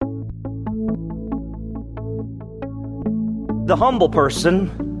The humble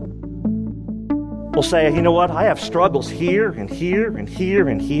person will say, you know what, I have struggles here and here and here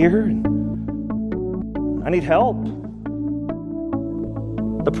and here, and I need help.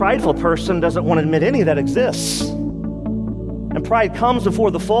 The prideful person doesn't want to admit any of that exists. And pride comes before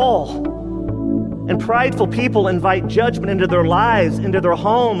the fall. And prideful people invite judgment into their lives, into their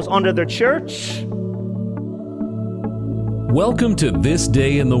homes, onto their church. Welcome to This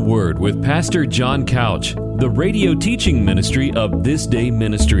Day in the Word with Pastor John Couch, the radio teaching ministry of This Day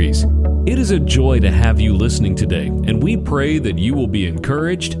Ministries. It is a joy to have you listening today, and we pray that you will be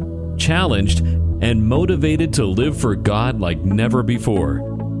encouraged, challenged, and motivated to live for God like never before.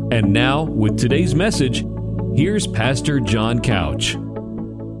 And now, with today's message, here's Pastor John Couch.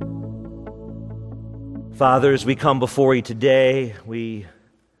 Father, as we come before you today, we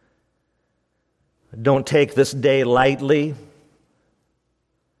don't take this day lightly,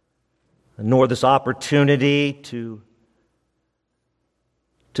 nor this opportunity to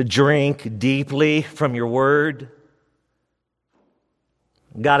drink deeply from your word.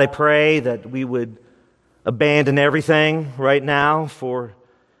 God, I pray that we would abandon everything right now for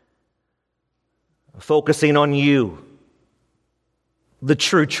focusing on you, the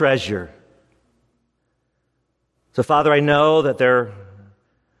true treasure. So, Father, I know that there,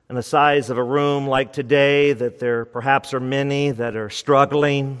 in the size of a room like today, that there perhaps are many that are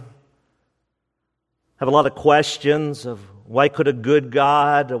struggling, have a lot of questions of why would a good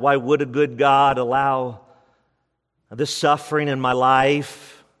God allow this suffering in my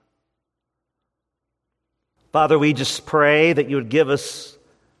life? Father, we just pray that you would give us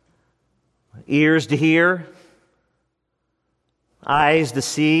ears to hear, eyes to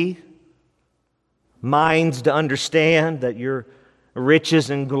see, minds to understand that your riches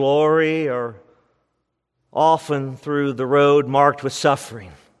and glory are often through the road marked with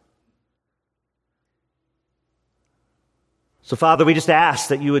suffering. So, Father, we just ask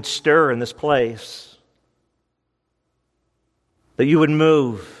that you would stir in this place, that you would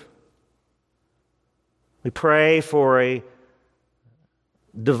move. We pray for a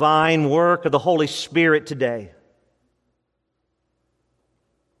divine work of the Holy Spirit today.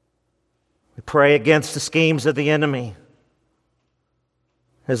 We pray against the schemes of the enemy,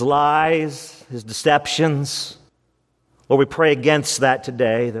 his lies, his deceptions. Lord, we pray against that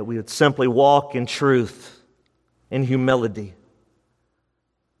today, that we would simply walk in truth, in humility.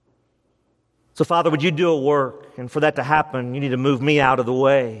 So, Father, would you do a work? And for that to happen, you need to move me out of the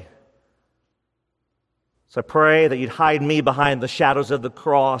way. So I pray that you'd hide me behind the shadows of the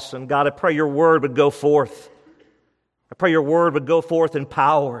cross. And God, I pray your word would go forth. I pray your word would go forth in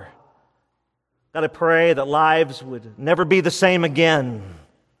power. God, I pray that lives would never be the same again.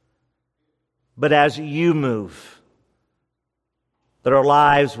 But as you move, that our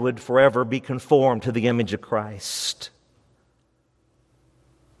lives would forever be conformed to the image of Christ.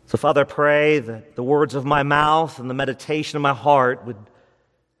 So, Father, I pray that the words of my mouth and the meditation of my heart would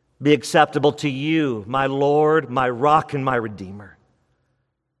be acceptable to you, my Lord, my rock, and my Redeemer.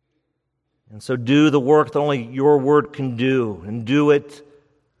 And so do the work that only your word can do, and do it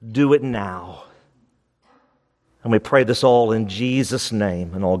now. And we pray this all in Jesus'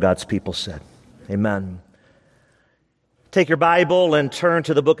 name, and all God's people said, amen. Take your Bible and turn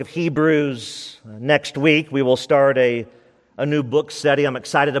to the book of Hebrews. Next week we will start a new book study. I'm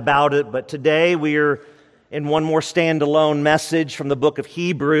excited about it, but today we are in one more standalone message from the book of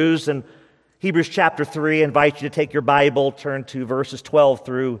Hebrews. And Hebrews chapter 3, I invite you to take your Bible, turn to verses 12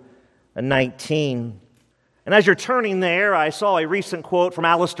 through 19. And as you're turning there, I saw a recent quote from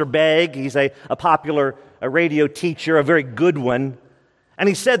Alistair Begg. He's a popular radio teacher, a very good one. And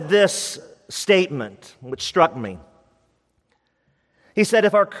he said this statement, which struck me. He said,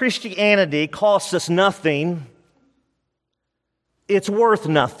 if our Christianity costs us nothing, it's worth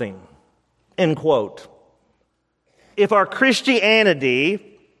nothing, end quote. If our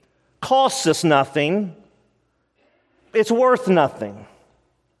Christianity costs us nothing, it's worth nothing.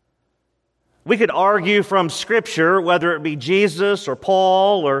 We could argue from Scripture, whether it be Jesus or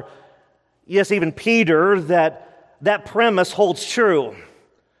Paul or, yes, even Peter, that premise holds true.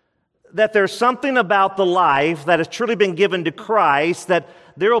 That there's something about the life that has truly been given to Christ, that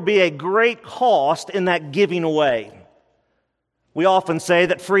there will be a great cost in that giving away. We often say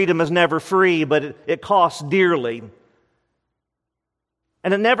that freedom is never free, but it costs dearly.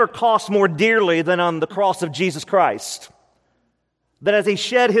 And it never costs more dearly than on the cross of Jesus Christ. That as He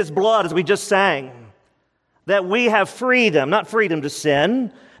shed His blood, as we just sang, that we have freedom, not freedom to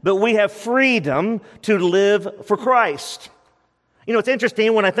sin, but we have freedom to live for Christ. You know, it's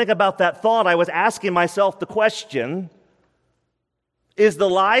interesting, when I think about that thought, I was asking myself the question, is the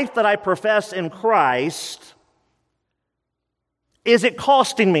life that I profess in Christ Is it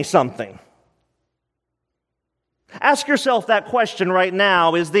costing me something? Ask yourself that question right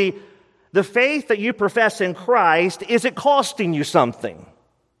now. Is the faith that you profess in Christ, is it costing you something?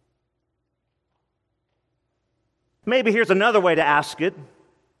 Maybe here's another way to ask it.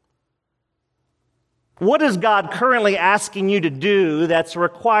 What is God currently asking you to do that's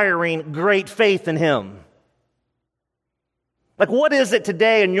requiring great faith in Him? Like, what is it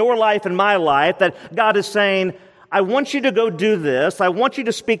today in your life and my life that God is saying, I want you to go do this. I want you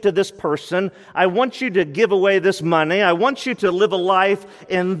to speak to this person. I want you to give away this money. I want you to live a life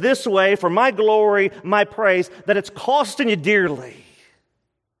in this way for my glory, my praise, that it's costing you dearly.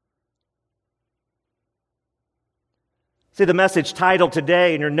 See, the message title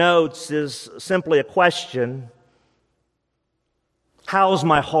today in your notes is simply a question. How's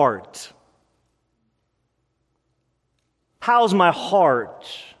my heart? How's my heart?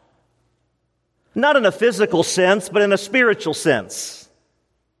 Not in a physical sense, but in a spiritual sense.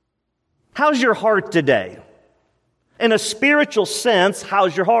 How's your heart today? In a spiritual sense,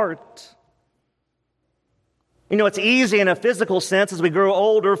 how's your heart? You know, it's easy in a physical sense as we grow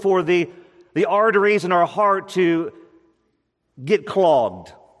older for the arteries in our heart to get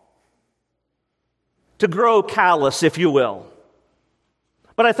clogged, to grow callous, if you will.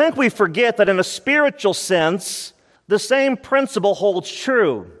 But I think we forget that in a spiritual sense, the same principle holds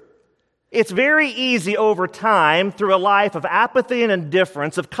true. It's very easy over time, through a life of apathy and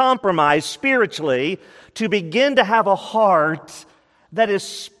indifference, of compromise spiritually, to begin to have a heart that is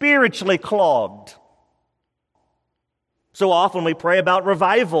spiritually clogged. So often we pray about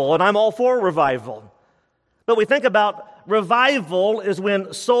revival, and I'm all for revival. But we think about revival is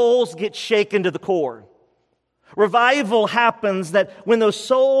when souls get shaken to the core. Revival happens that when those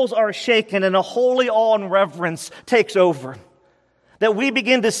souls are shaken and a holy awe and reverence takes over. That we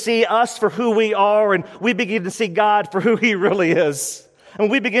begin to see us for who we are, and we begin to see God for who He really is. And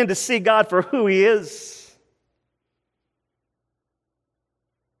we begin to see God for who He is.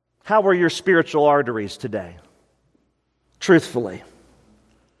 How are your spiritual arteries today? Truthfully.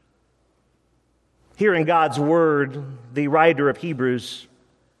 Here in God's Word, the writer of Hebrews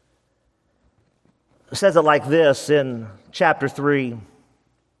says it like this in chapter 3,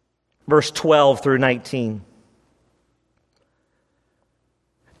 verse 12 through 19.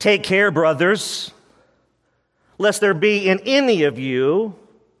 Take care, brothers, lest there be in any of you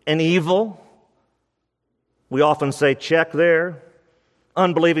an evil. We often say, check there.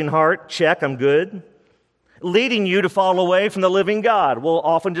 Unbelieving heart, check, I'm good. Leading you to fall away from the living God. We'll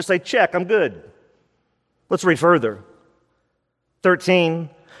often just say, check, I'm good. Let's read further. 13,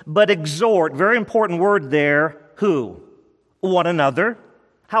 but exhort, very important word there, who? One another.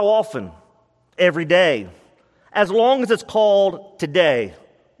 How often? Every day. As long as it's called today.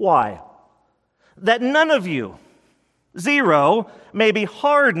 Why? That none of you, zero, may be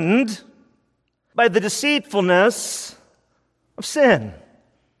hardened by the deceitfulness of sin.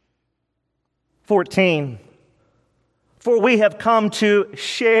 14, for we have come to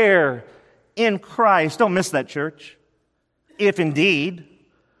share in Christ. Don't miss that, church. If indeed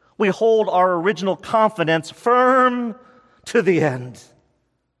we hold our original confidence firm to the end.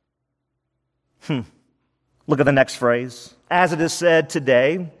 Look at the next phrase. As it is said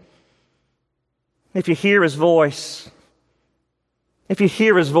today, if you hear His voice,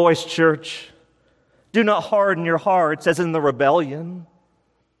 church, do not harden your hearts as in the rebellion.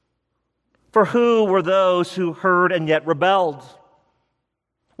 For who were those who heard and yet rebelled?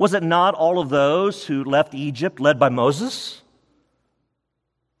 Was it not all of those who left Egypt led by Moses?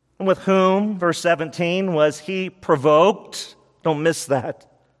 And with whom, verse 17, was He provoked? Don't miss that.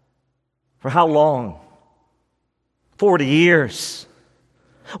 For how long? 40 years.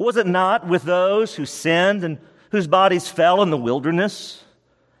 Was it not with those who sinned and whose bodies fell in the wilderness?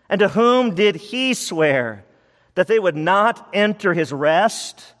 And to whom did He swear that they would not enter His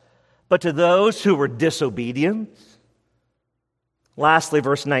rest, but to those who were disobedient? Lastly,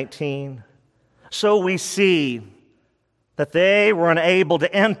 verse 19. So we see that they were unable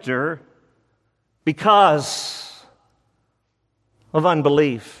to enter because of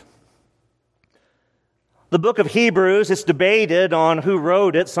unbelief. The book of Hebrews is debated on who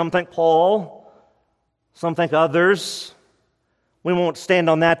wrote it. Some think Paul, some think others. We won't stand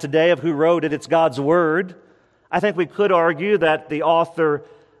on that today of who wrote it. It's God's Word. I think we could argue that the author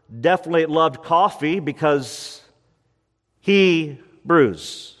definitely loved coffee because he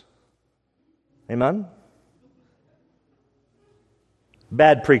brews. Amen?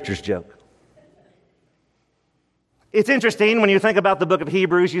 Bad preacher's joke. It's interesting when you think about the book of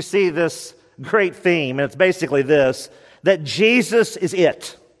Hebrews, you see this great theme, and it's basically this, that Jesus is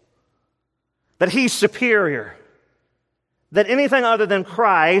it, that He's superior, that anything other than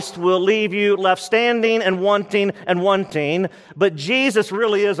Christ will leave you left standing and wanting, but Jesus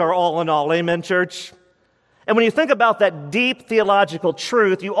really is our all in all. Amen, church? And when you think about that deep theological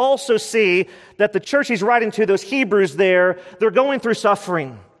truth, you also see that the church he's writing to, those Hebrews there, they're going through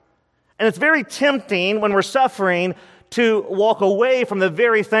suffering. And it's very tempting when we're suffering to walk away from the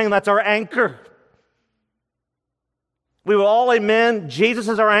very thing that's our anchor. We will all amen, Jesus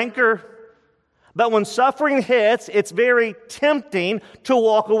is our anchor. But when suffering hits, it's very tempting to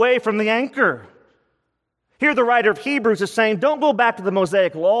walk away from the anchor. Here the writer of Hebrews is saying, don't go back to the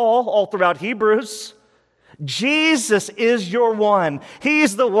Mosaic law all throughout Hebrews. Jesus is your one.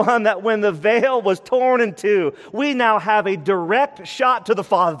 He's the one that when the veil was torn in two, we now have a direct shot to the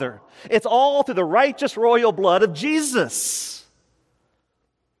Father. It's all through the righteous royal blood of Jesus.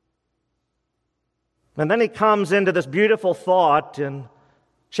 And then he comes into this beautiful thought in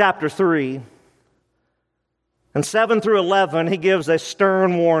chapter 3. In 7 through 11, he gives a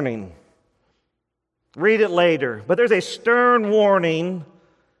stern warning. Read it later. But there's a stern warning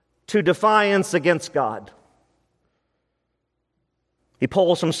to defiance against God. He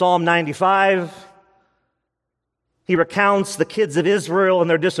pulls from Psalm 95. He recounts the kids of Israel and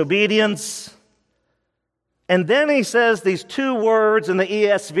their disobedience. And then he says these two words in the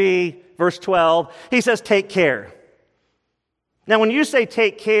ESV, verse 12. He says, take care. Now, when you say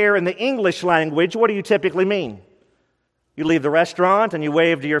take care in the English language, what do you typically mean? You leave the restaurant and you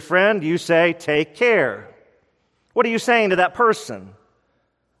wave to your friend, you say, take care. What are you saying to that person?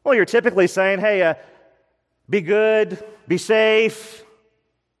 Well, you're typically saying, hey, be good, be safe,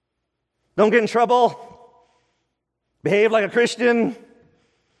 don't get in trouble, behave like a Christian.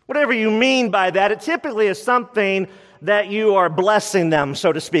 Whatever you mean by that, it typically is something that you are blessing them,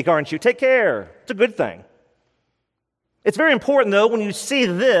 so to speak, aren't you? Take care. It's a good thing. It's very important, though, when you see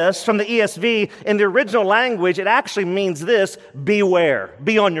this from the ESV, in the original language, it actually means this: beware,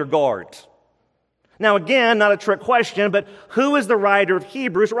 be on your guard. Now, again, not a trick question, but who is the writer of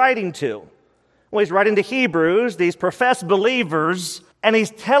Hebrews writing to? Well, he's writing to Hebrews, these professed believers, and he's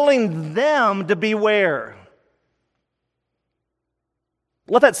telling them to beware.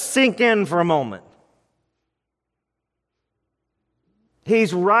 Let that sink in for a moment.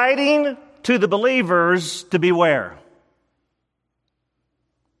 He's writing to the believers to beware.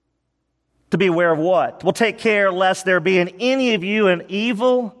 To beware of what? Well, take care lest there be in any of you an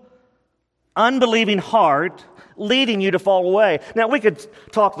evil, unbelieving heart leading you to fall away. Now, we could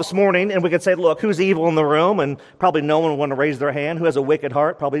talk this morning and we could say, look, who's evil in the room? And probably no one would want to raise their hand. Who has a wicked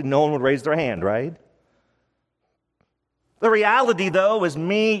heart? Probably no one would raise their hand, right? The reality, though, is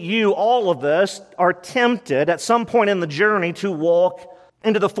me, you, all of us are tempted at some point in the journey to walk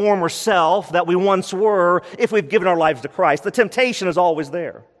into the former self that we once were if we've given our lives to Christ. The temptation is always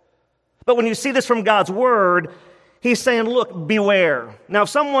there. But when you see this from God's Word, He's saying, look, beware. Now, if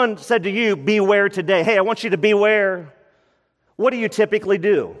someone said to you, beware today, hey, I want you to beware, what do you typically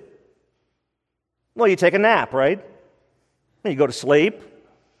do? Well, you take a nap, right? You go to sleep.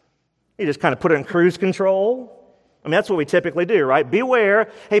 You just kind of put it in cruise control. I mean, that's what we typically do, right? Beware.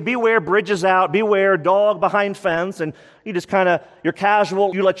 Hey, beware, bridges out. Beware, dog behind fence. And you just kind of, you're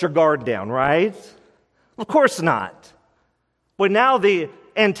casual. You let your guard down, right? Of course not. But now the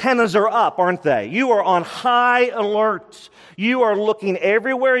antennas are up, aren't they? You are on high alert. You are looking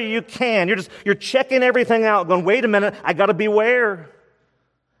everywhere you can. You're checking everything out, going, wait a minute, I got to beware.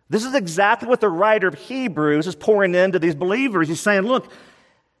 This is exactly what the writer of Hebrews is pouring into these believers. He's saying, look,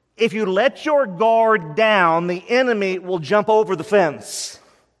 if you let your guard down, the enemy will jump over the fence.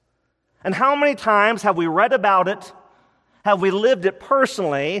 And how many times have we read about it? Have we lived it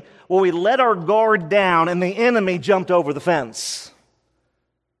personally where we let our guard down and the enemy jumped over the fence?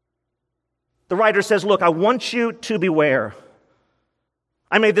 The writer says, look, I want you to beware.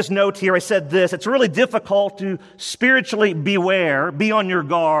 I made this note here. I said this. It's really difficult to spiritually beware, be on your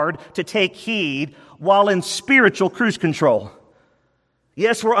guard, to take heed while in spiritual cruise control.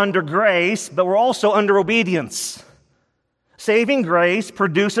 Yes, we're under grace, but we're also under obedience. Saving grace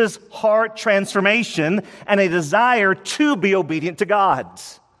produces heart transformation and a desire to be obedient to God.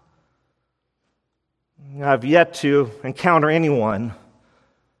 I've yet to encounter anyone,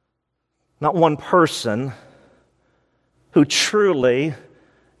 not one person, who truly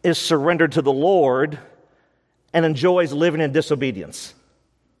is surrendered to the Lord and enjoys living in disobedience.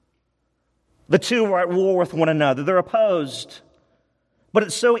 The two are at war with one another. They're opposed. But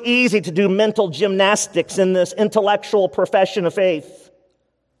it's so easy to do mental gymnastics in this intellectual profession of faith.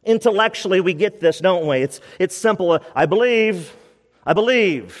 Intellectually, we get this, don't we? It's simple. I believe.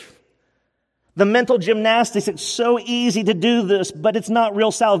 The mental gymnastics, it's so easy to do this, but it's not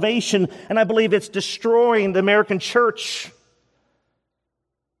real salvation. And I believe it's destroying the American church.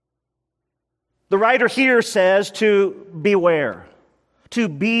 The writer here says to beware, to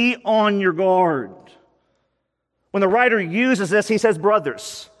be on your guard. When the writer uses this, he says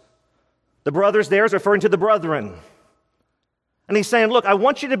brothers. The brothers there is referring to the brethren. And he's saying, look, I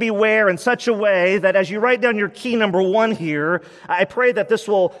want you to beware in such a way that as you write down your key number 1 here, I pray that this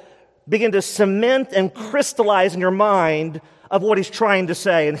will begin to cement and crystallize in your mind of what he's trying to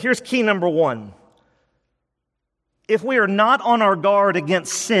say. And here's key number 1. If we are not on our guard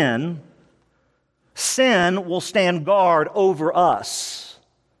against sin, sin will stand guard over us.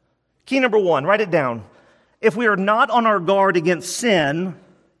 Key number 1, write it down. If we are not on our guard against sin,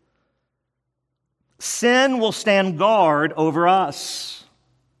 sin will stand guard over us.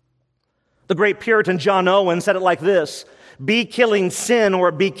 The great Puritan John Owen said it like this: be killing sin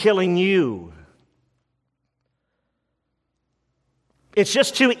or be killing you. It's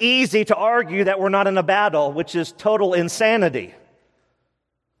just too easy to argue that we're not in a battle, which is total insanity.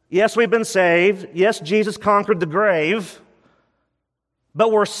 Yes, we've been saved. Yes, Jesus conquered the grave.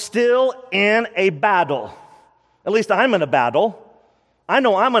 But we're still in a battle. At least I'm in a battle. I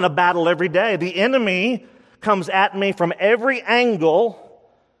know I'm in a battle every day. The enemy comes at me from every angle,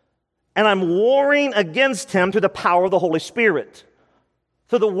 and I'm warring against him through the power of the Holy Spirit,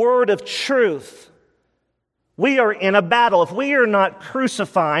 through the word of truth. We are in a battle. If we are not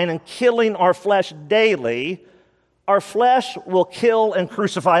crucifying and killing our flesh daily, our flesh will kill and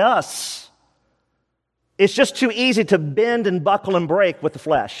crucify us. It's just too easy to bend and buckle and break with the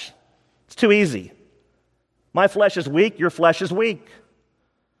flesh. It's too easy. My flesh is weak, your flesh is weak.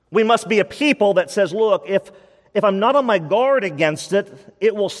 We must be a people that says, look, if I'm not on my guard against it,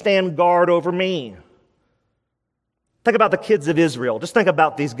 it will stand guard over me. Think about the kids of Israel. Just think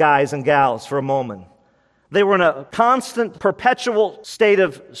about these guys and gals for a moment. They were in a constant, perpetual state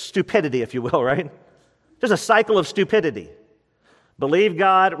of stupidity, if you will, right? Just a cycle of stupidity. Believe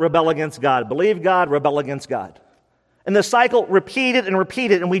God, rebel against God. Believe God, rebel against God. And the cycle repeated and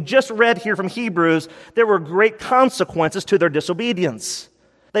repeated. And we just read here from Hebrews, there were great consequences to their disobedience.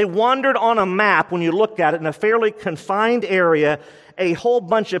 They wandered on a map, when you look at it, in a fairly confined area, a whole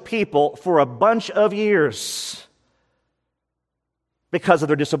bunch of people for a bunch of years because of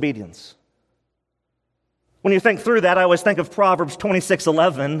their disobedience. When you think through that, I always think of Proverbs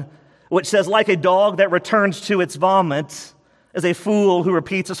 26:11, which says, like a dog that returns to its vomit is a fool who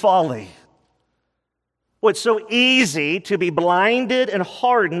repeats his folly. Well, it's so easy to be blinded and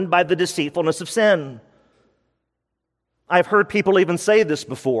hardened by the deceitfulness of sin. I've heard people even say this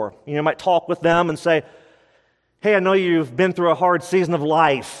before. You might talk with them and say, hey, I know you've been through a hard season of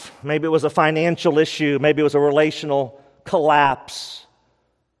life. Maybe it was a financial issue. Maybe it was a relational collapse.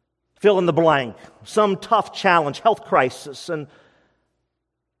 Fill in the blank. Some tough challenge, health crisis. And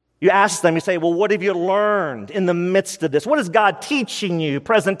you ask them, you say, well, what have you learned in the midst of this? What is God teaching you?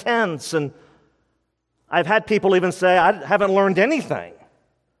 Present tense. And I've had people even say, I haven't learned anything.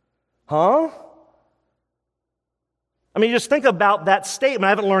 Huh? I mean, just think about that statement. I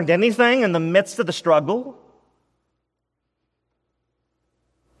haven't learned anything in the midst of the struggle.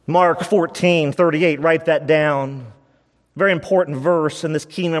 Mark 14:38, write that down. Very important verse in this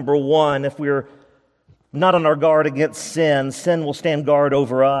key number 1. If we're not on our guard against sin, sin will stand guard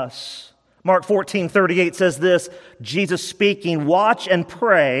over us. Mark 14:38 says this, Jesus speaking, watch and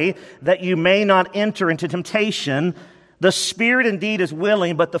pray that you may not enter into temptation. The spirit indeed is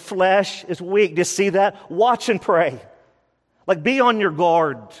willing, but the flesh is weak. Do you see that? Watch and pray. Like, be on your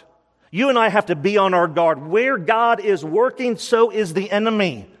guard. You and I have to be on our guard. Where God is working, so is the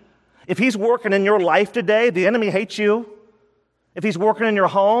enemy. If he's working in your life today, the enemy hates you. If he's working in your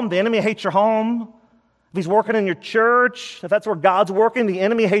home, the enemy hates your home. If he's working in your church, if that's where God's working, the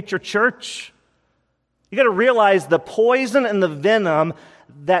enemy hates your church. You got to realize the poison and the venom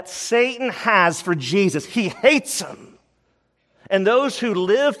that Satan has for Jesus. He hates him. And those who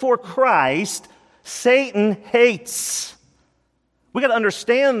live for Christ, Satan hates. We got to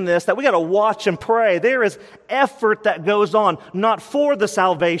understand this, that we got to watch and pray. There is effort that goes on, not for the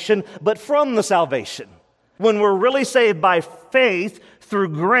salvation, but from the salvation. When we're really saved by faith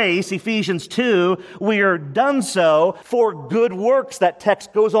through grace, Ephesians 2, we are done so for good works. That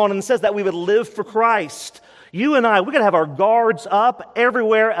text goes on and says that we would live for Christ. You and I, we got to have our guards up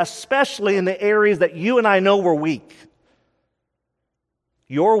everywhere, especially in the areas that you and I know we're weak.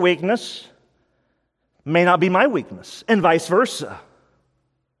 Your weakness may not be my weakness, and vice versa.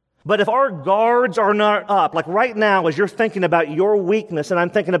 But if our guards are not up, like right now, as you're thinking about your weakness and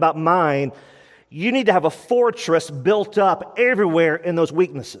I'm thinking about mine, you need to have a fortress built up everywhere in those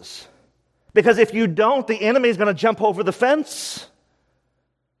weaknesses. Because if you don't, the enemy is going to jump over the fence.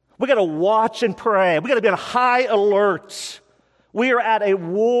 We got to watch and pray. We got to be on high alert. We are at a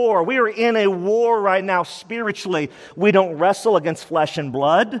war. We are in a war right now spiritually. We don't wrestle against flesh and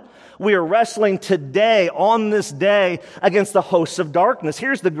blood. We are wrestling today, on this day, against the hosts of darkness.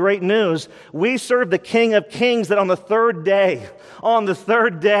 Here's the great news. We serve the King of Kings that on the third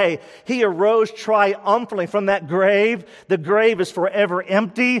day, He arose triumphantly from that grave. The grave is forever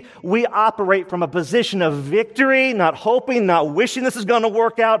empty. We operate from a position of victory, not hoping, not wishing this is going to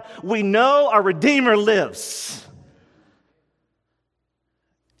work out. We know our Redeemer lives.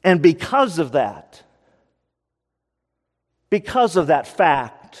 And because of that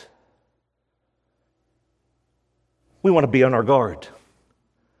fact, we want to be on our guard.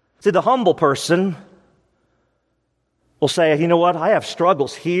 See, the humble person will say, you know what, I have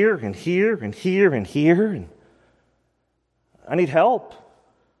struggles here and here and here and here, and I need help.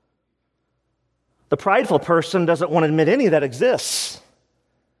 The prideful person doesn't want to admit any of that exists.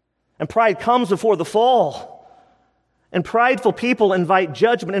 And pride comes before the fall. And prideful people invite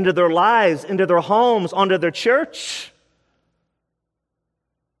judgment into their lives, into their homes, onto their church.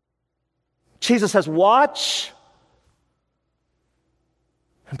 Jesus says, watch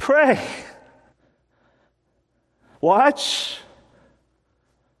and pray. Watch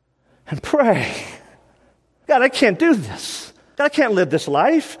and pray. God, I can't do this. God, I can't live this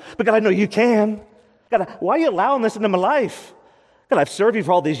life. But God, I know you can. God, why are you allowing this into my life? God, I've served you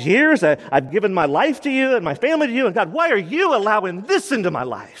for all these years. I've given my life to you and my family to you. And God, why are you allowing this into my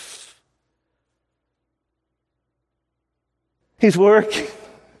life? He's working.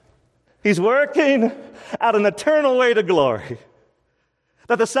 He's working out an eternal way to glory.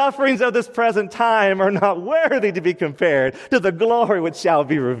 That the sufferings of this present time are not worthy to be compared to the glory which shall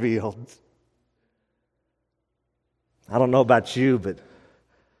be revealed. I don't know about you, but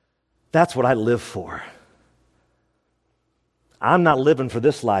that's what I live for. I'm not living for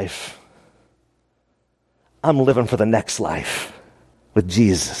this life. I'm living for the next life with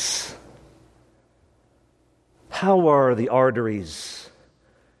Jesus. How are the arteries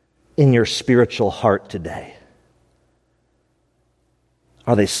in your spiritual heart today?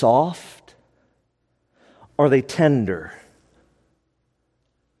 Are they soft? Are they tender?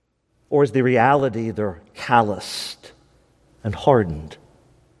 Or is the reality they're calloused and hardened?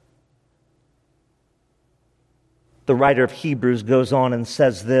 The writer of Hebrews goes on and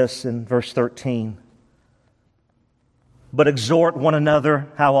says this in verse 13. But exhort one another,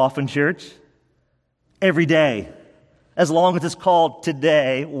 how often, church? Every day, as long as it's called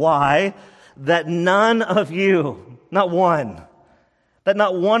today. Why? That none of you, not one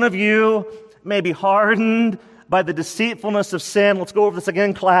of you may be hardened by the deceitfulness of sin. Let's go over this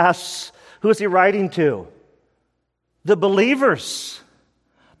again, class. Who is he writing to? The believers,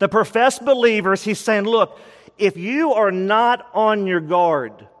 the professed believers. He's saying, look, if you are not on your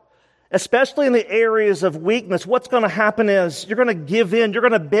guard, especially in the areas of weakness, what's going to happen is you're going to give in, you're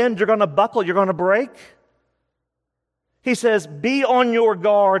going to bend, you're going to buckle, you're going to break. He says, be on your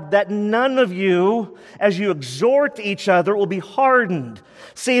guard that none of you, as you exhort each other, will be hardened.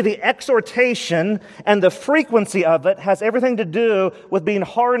 See, the exhortation and the frequency of it has everything to do with being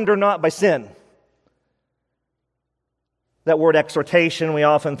hardened or not by sin. That word exhortation, we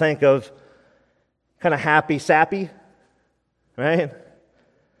often think of kind of happy, sappy, right?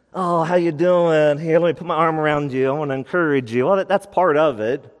 Oh, how you doing? Here, let me put my arm around you. I want to encourage you. Well, that's part of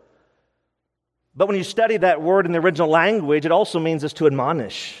it. But when you study that word in the original language, it also means is to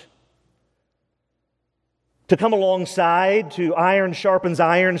admonish. To come alongside, to iron sharpens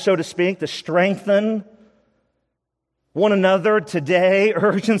iron, so to speak, to strengthen one another today.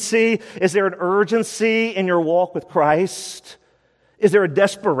 Urgency. Is there an urgency in your walk with Christ? Is there a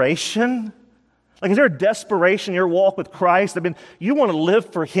desperation? Is there a desperation in your walk with Christ? I mean, you want to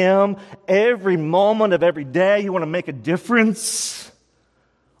live for Him every moment of every day. You want to make a difference.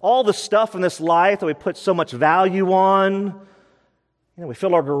 All the stuff in this life that we put so much value on. We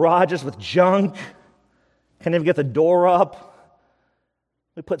fill our garages with junk. Can't even get the door up.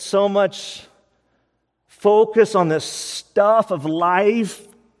 We put so much focus on this stuff of life.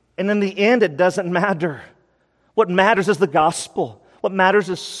 And in the end, it doesn't matter. What matters is the gospel. What matters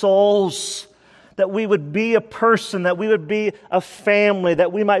is souls. That we would be a person, that we would be a family,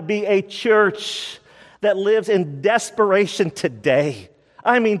 that we might be a church that lives in desperation today.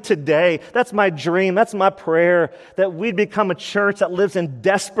 I mean today. That's my dream. That's my prayer, that we'd become a church that lives in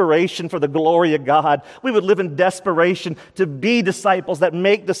desperation for the glory of God. We would live in desperation to be disciples that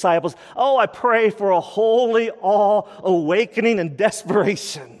make disciples. Oh, I pray for a holy awe, awakening, and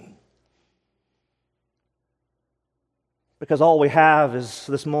desperation. Because all we have is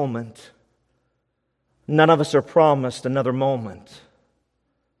this moment. None of us are promised another moment.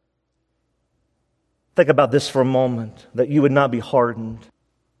 Think about this for a moment, that you would not be hardened.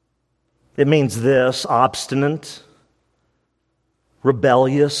 It means this: obstinate,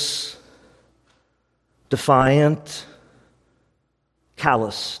 rebellious, defiant,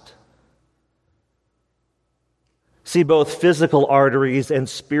 calloused. See, both physical arteries and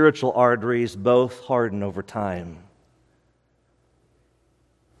spiritual arteries both harden over time.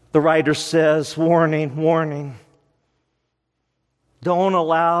 The writer says, warning, warning. Don't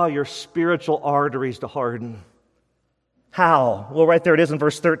allow your spiritual arteries to harden. How? Well, right there it is in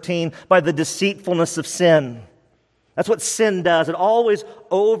verse 13. By the deceitfulness of sin. That's what sin does. It always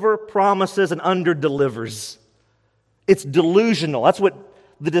over-promises and under-delivers. It's delusional. That's what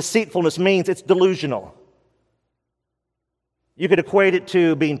the deceitfulness means. It's delusional. You could equate it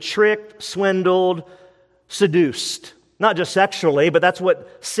to being tricked, swindled, seduced. Not just sexually, but that's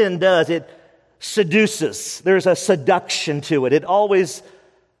what sin does. It seduces. There's a seduction to it. It always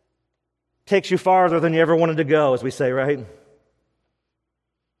takes you farther than you ever wanted to go, as we say, right?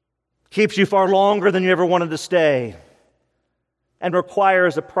 Keeps you far longer than you ever wanted to stay, and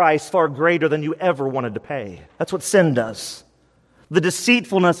requires a price far greater than you ever wanted to pay. That's what sin does. The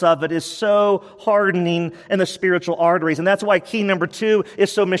deceitfulness of it is so hardening in the spiritual arteries, and that's why key number 2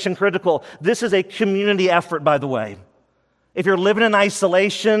 is so mission critical. This is a community effort, by the way. If you're living in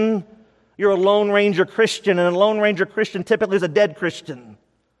isolation, you're a Lone Ranger Christian, and a Lone Ranger Christian typically is a dead Christian.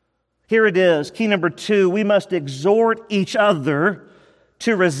 Here it is, key number 2, we must exhort each other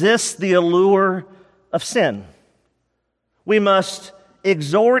to resist the allure of sin. We must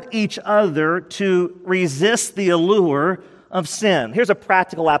exhort each other to resist the allure of sin. Here's a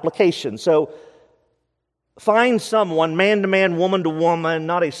practical application. So, find someone, man to man, woman to woman,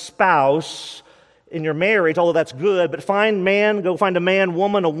 not a spouse in your marriage, although that's good, but go find a man,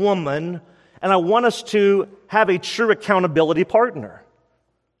 woman, a woman, and I want us to have a true accountability partner.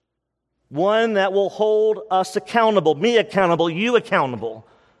 One that will hold us accountable, me accountable, you accountable.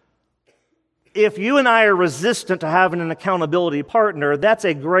 If you and I are resistant to having an accountability partner, that's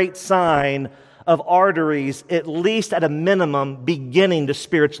a great sign of arteries, at least at a minimum, beginning to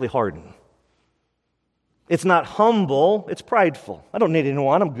spiritually harden. It's not humble, it's prideful. I don't need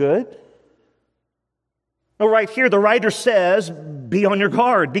anyone, I'm good. No, right here, the writer says, be on your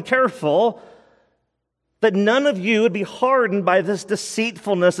guard, be careful, that none of you would be hardened by this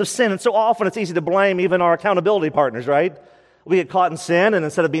deceitfulness of sin. And so often it's easy to blame even our accountability partners, right? We get caught in sin, and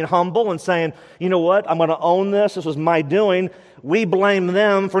instead of being humble and saying, you know what, I'm going to own this was my doing, we blame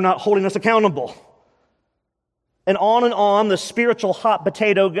them for not holding us accountable. And on the spiritual hot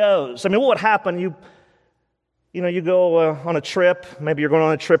potato goes. I mean, what would happen? You go on a trip, maybe you're going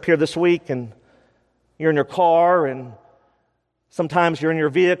on a trip here this week, and you're in your car, and sometimes you're in your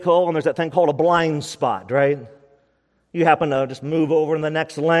vehicle, and there's that thing called a blind spot, right? You happen to just move over in the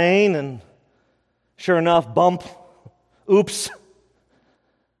next lane, and sure enough, bump. Oops.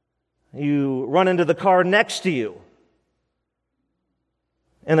 You run into the car next to you.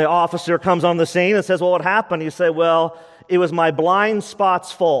 And the officer comes on the scene and says, well, what happened? You say, well, it was my blind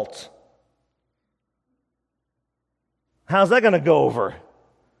spot's fault. How's that going to go over?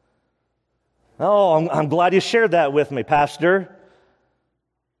 Oh, I'm glad you shared that with me, Pastor.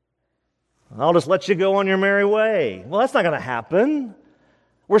 I'll just let you go on your merry way. Well, that's not going to happen.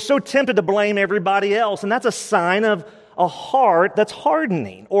 We're so tempted to blame everybody else, and that's a sign of a heart that's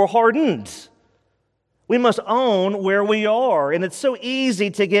hardening or hardened. We must own where we are, and it's so easy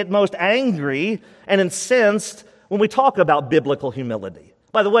to get most angry and incensed when we talk about biblical humility.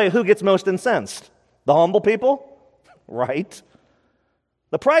 By the way, who gets most incensed? The humble people? Right.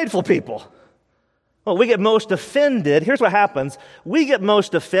 The prideful people. Well, we get most offended. Here's what happens. We get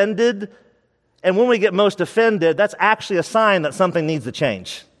most offended, and when we get most offended, that's actually a sign that something needs to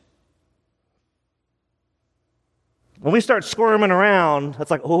change. When we start squirming around, it's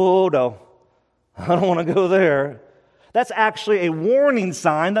like, oh, no, I don't want to go there. That's actually a warning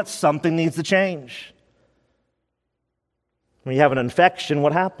sign that something needs to change. When you have an infection,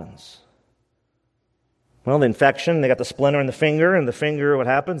 what happens? Well, the infection, they got the splinter in the finger, and the finger, what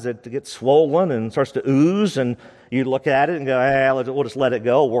happens? It gets swollen and starts to ooze, and you look at it and go, hey, we'll just let it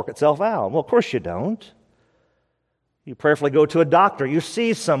go, work itself out. Well, of course you don't. You prayerfully go to a doctor. You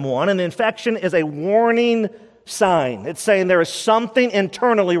see someone, and the infection is a warning sign. It's saying there is something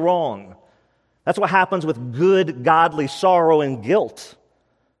internally wrong. That's what happens with good, godly sorrow and guilt.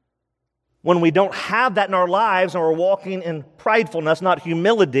 When we don't have that in our lives and we're walking in pridefulness, not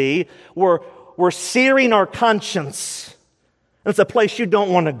humility, we're searing our conscience. And it's a place you don't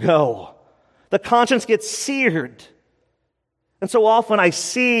want to go. The conscience gets seared. And so often I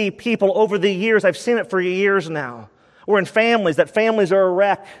see people over the years, I've seen it for years now, we're in families, that families are a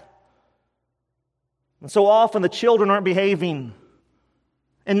wreck. And so often the children aren't behaving.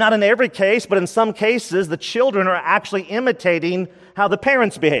 And not in every case, but in some cases, the children are actually imitating how the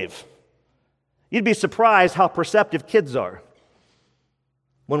parents behave. You'd be surprised how perceptive kids are.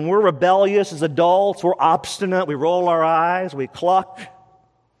 When we're rebellious as adults, we're obstinate, we roll our eyes, we cluck.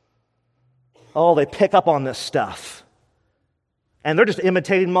 Oh, they pick up on this stuff. And they're just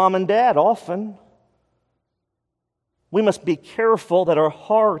imitating mom and dad often. We must be careful that our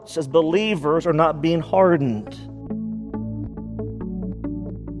hearts as believers are not being hardened.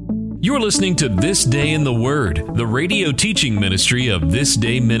 You're listening to This Day in the Word, the radio teaching ministry of This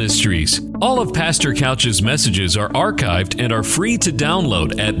Day Ministries. All of Pastor Couch's messages are archived and are free to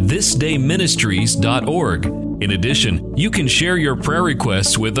download at thisdayministries.org. In addition, you can share your prayer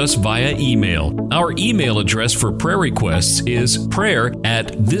requests with us via email. Our email address for prayer requests is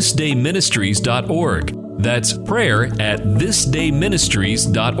prayer@thisdayministries.org. That's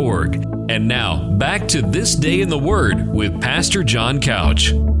prayer@thisdayministries.org. And now, back to This Day in the Word with Pastor John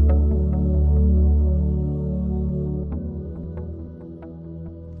Couch.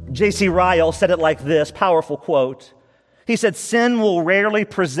 J.C. Ryle said it like this, powerful quote. He said, "Sin will rarely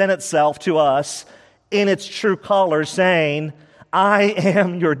present itself to us in its true colors, saying, 'I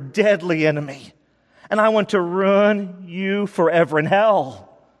am your deadly enemy, and I want to ruin you forever in hell.'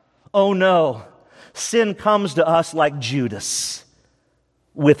 Oh no, sin comes to us like Judas,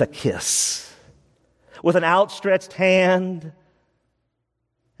 with a kiss, with an outstretched hand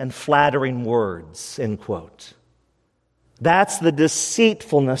and flattering words," end quote. That's the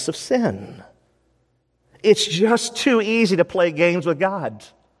deceitfulness of sin. It's just too easy to play games with God.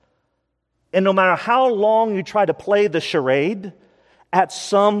 And no matter how long you try to play the charade, at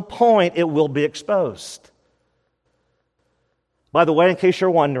some point it will be exposed. By the way, in case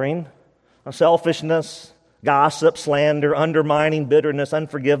you're wondering, selfishness, gossip, slander, undermining, bitterness,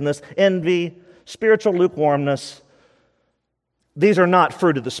 unforgiveness, envy, spiritual lukewarmness, these are not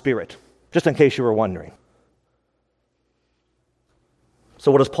fruit of the Spirit, just in case you were wondering.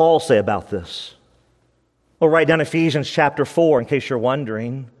 So what does Paul say about this? Well, write down Ephesians chapter 4 in case you're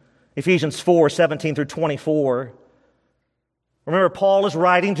wondering. Ephesians 4, 17 through 24. Remember, Paul is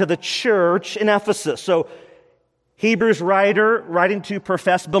writing to the church in Ephesus. So Hebrews writer writing to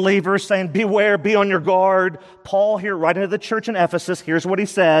professed believers saying, beware, be on your guard. Paul here writing to the church in Ephesus, here's what he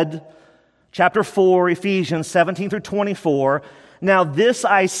said. Chapter 4, Ephesians 17 through 24. "Now this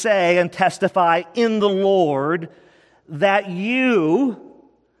I say and testify in the Lord, that you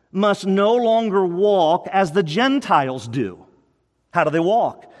must no longer walk as the Gentiles do." How do they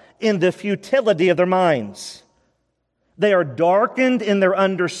walk? "In the futility of their minds. They are darkened in their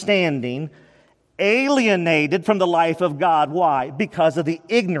understanding, alienated from the life of God." Why? Because of the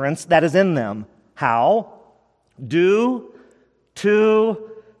ignorance that is in them. How? Due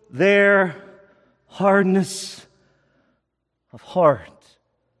to their hardness of heart.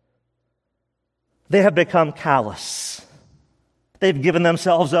 They have become callous. They've given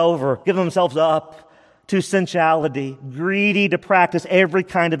themselves up to sensuality, greedy to practice every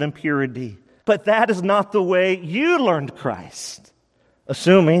kind of impurity. But that is not the way you learned Christ,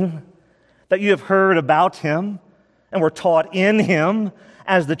 assuming that you have heard about Him and were taught in Him,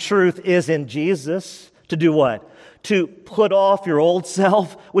 as the truth is in Jesus, to do what? To put off your old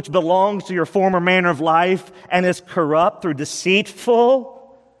self, which belongs to your former manner of life and is corrupt through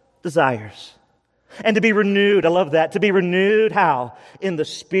deceitful desires. And to be renewed, I love that, to be renewed how? In the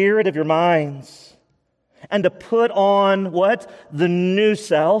spirit of your minds. And to put on what? The new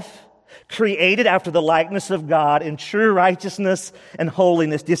self, created after the likeness of God in true righteousness and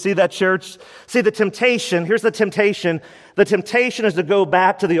holiness. Do you see that, church? See the temptation, here's the temptation. The temptation is to go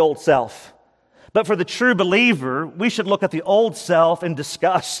back to the old self. But for the true believer, we should look at the old self in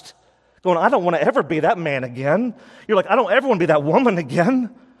disgust. Going, I don't want to ever be that man again. You're like, I don't ever want to be that woman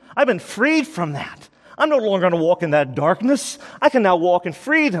again. I've been freed from that. I'm no longer going to walk in that darkness. I can now walk in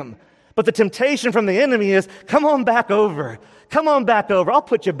freedom. But the temptation from the enemy is, come on back over. Come on back over. I'll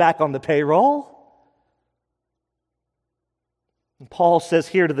put you back on the payroll. And Paul says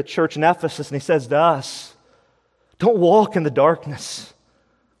here to the church in Ephesus, and he says to us, don't walk in the darkness.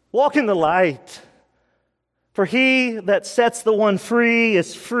 Walk in the light. For he that sets the one free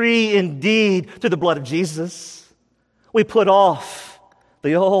is free indeed through the blood of Jesus. We put off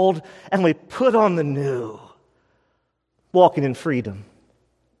the old, and we put on the new, walking in freedom.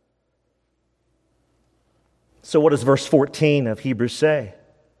 So what does verse 14 of Hebrews say?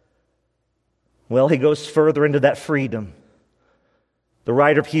 Well, he goes further into that freedom. The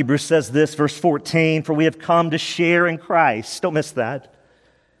writer of Hebrews says this, verse 14, "For we have come to share in Christ." Don't miss that.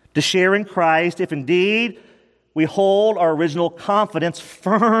 To share in Christ, if indeed we hold our original confidence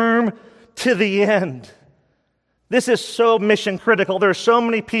firm to the end. This is so mission critical. There are so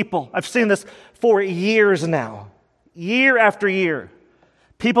many people. I've seen this for years now, year after year.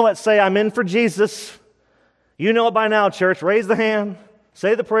 People that say, I'm in for Jesus. You know it by now, church. Raise the hand,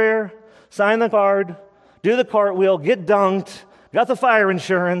 say the prayer, sign the card, do the cartwheel, get dunked, got the fire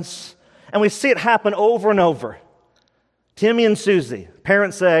insurance. And we see it happen over and over. Timmy and Susie,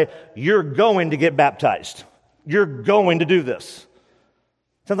 parents say, you're going to get baptized. You're going to do this.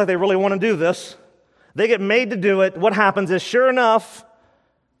 Sounds like they really want to do this. They get made to do it. What happens is, sure enough,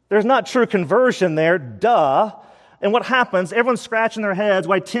 there's not true conversion there. Duh. And what happens, everyone's scratching their heads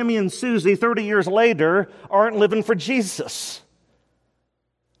why Timmy and Susie, 30 years later, aren't living for Jesus.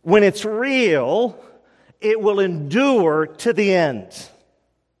 When it's real, it will endure to the end.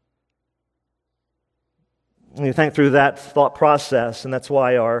 And you think through that thought process, and that's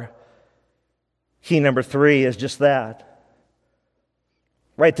why our key number 3 is just that.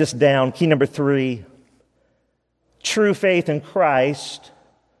 Write this down. Key number 3. True faith in Christ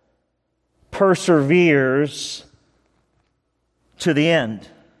perseveres to the end.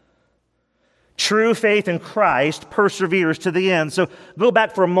 True faith in Christ perseveres to the end. So go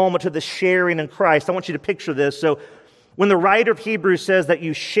back for a moment to the sharing in Christ. I want you to picture this. So when the writer of Hebrews says that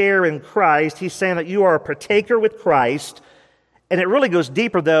you share in Christ, he's saying that you are a partaker with Christ. And it really goes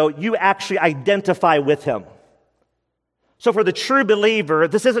deeper, though. You actually identify with him. So for the true believer,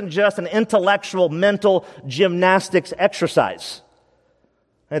 this isn't just an intellectual, mental gymnastics exercise.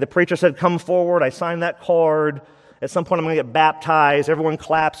 Hey, the preacher said, come forward. I signed that card. At some point, I'm going to get baptized. Everyone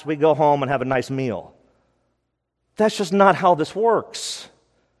claps. We go home and have a nice meal. That's just not how this works.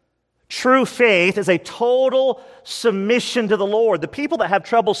 True faith is a total submission to the Lord. The people that have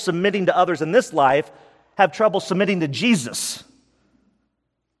trouble submitting to others in this life have trouble submitting to Jesus.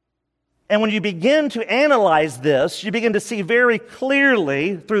 And when you begin to analyze this, you begin to see very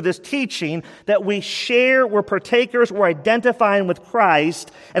clearly through this teaching that we share, we're partakers, we're identifying with Christ.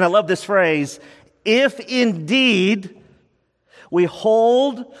 And I love this phrase, if indeed we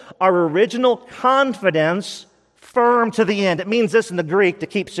hold our original confidence firm to the end. It means this in the Greek, to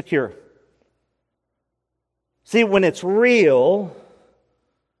keep secure. See, when it's real,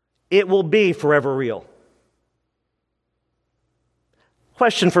 it will be forever real.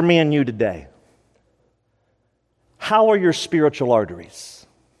 Question for me and you today. How are your spiritual arteries?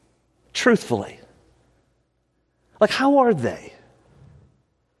 Truthfully. Like, how are they?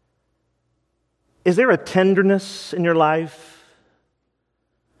 Is there a tenderness in your life?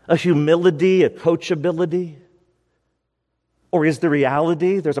 A humility, a coachability? Or is the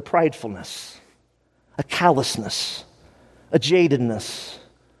reality there's a pridefulness, a callousness, a jadedness?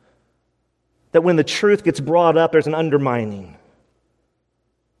 That when the truth gets brought up, there's an undermining.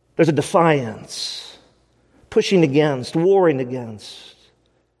 There's a defiance, pushing against, warring against.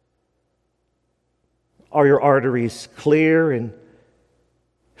 Are your arteries clear and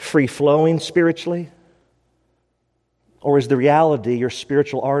free-flowing spiritually? Or is the reality your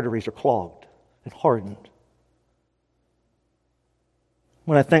spiritual arteries are clogged and hardened?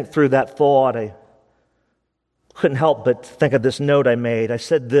 When I think through that thought, I couldn't help but think of this note I made. I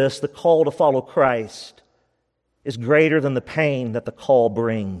said this, the call to follow Christ is greater than the pain that the call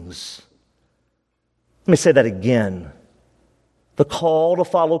brings. Let me say that again. The call to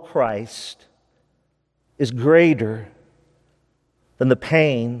follow Christ is greater than the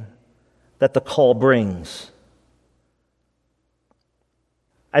pain that the call brings.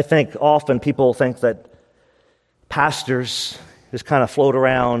 I think often people think that pastors just kind of float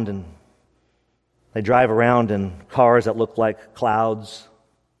around and they drive around in cars that look like clouds.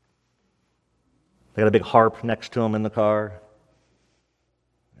 They got a big harp next to them in the car.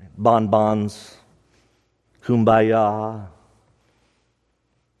 Bonbons. Kumbaya.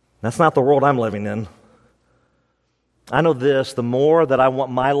 That's not the world I'm living in. I know this, the more that I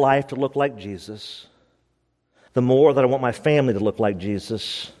want my life to look like Jesus, the more that I want my family to look like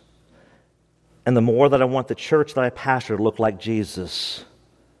Jesus, and the more that I want the church that I pastor to look like Jesus,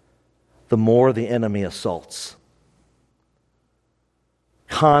 the more the enemy assaults.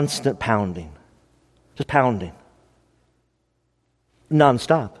 Constant pounding. Just pounding.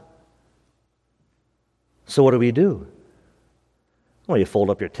 Nonstop. So what do? Well, you fold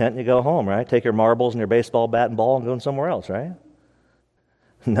up your tent and you go home, right? Take your marbles and your baseball bat and ball and go somewhere else, right?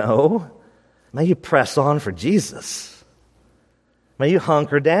 No. Now you press on for Jesus. Now you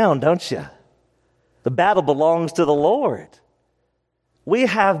hunker down, don't you? The battle belongs to the Lord. We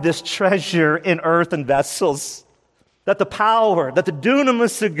have this treasure in earthen vessels. That the power, that the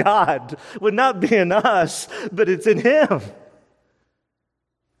dunamis of God would not be in us, but it's in Him.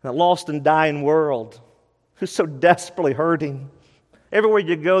 That lost and dying world who's so desperately hurting, Everywhere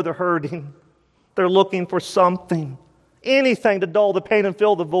you go, they're hurting. They're looking for something, anything to dull the pain and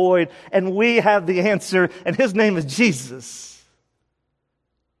fill the void. And we have the answer, and His name is Jesus.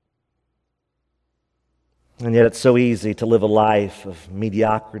 And yet it's so easy to live a life of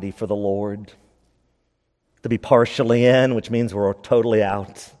mediocrity for the Lord, to be partially in, which means we're totally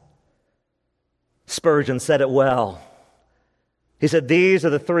out. Spurgeon said it well. He said, these are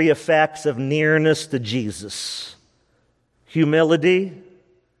the three effects of nearness to Jesus: humility,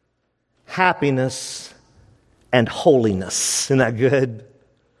 happiness, and holiness. Isn't that good?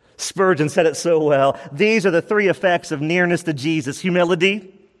 Spurgeon said it so well. These are the three effects of nearness to Jesus: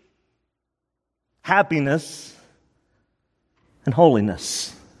 humility, happiness, and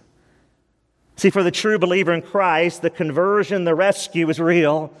holiness. See, for the true believer in Christ, the conversion, the rescue is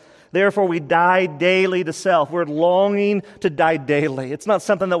real. Therefore, we die daily to self. We're longing to die daily. It's not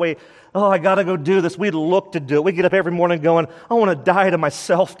something that I got to go do this. We look to do it. We get up every morning going, I want to die to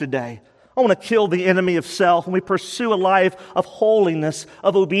myself today. I want to kill the enemy of self. And we pursue a life of holiness,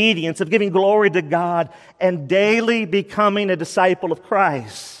 of obedience, of giving glory to God, and daily becoming a disciple of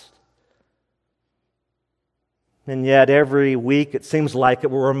Christ. And yet, every week, it seems like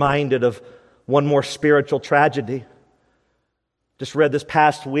we're reminded of one more spiritual tragedy. Just read this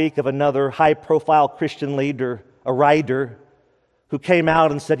past week of another high-profile Christian leader, a writer, who came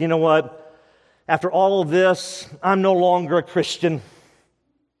out and said, you know what? After all of this, I'm no longer a Christian.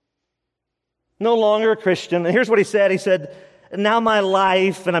 No longer a Christian. And here's what he said. He said, now my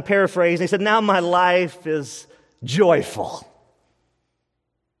life, and I'm paraphrasing, he said, now my life is joyful.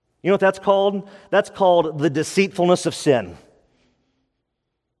 You know what that's called? That's called the deceitfulness of sin.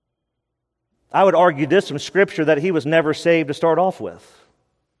 I would argue this from Scripture, that he was never saved to start off with,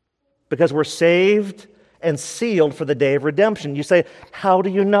 because we're saved and sealed for the day of redemption. You say, how do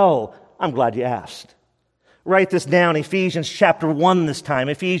you know? I'm glad you asked. Write this down, Ephesians chapter 1 this time,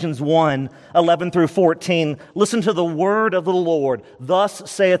 Ephesians 1, 11 through 14. Listen to the word of the Lord. Thus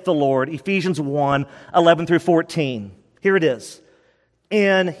saith the Lord, Ephesians 1, 11 through 14. Here it is.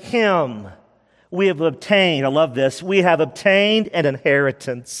 In Him we have obtained, I love this, we have obtained an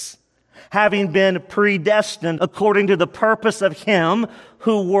inheritance, having been predestined according to the purpose of Him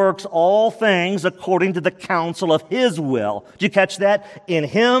who works all things according to the counsel of His will. Did you catch that? In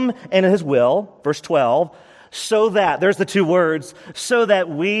Him and in His will, verse 12, so that, there's the two words, so that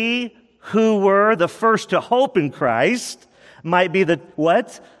we who were the first to hope in Christ might be the,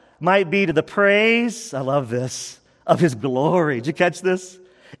 what? Might be to the praise, I love this, of His glory. Did you catch this?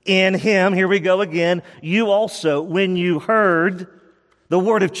 In Him, here we go again, you also, when you heard the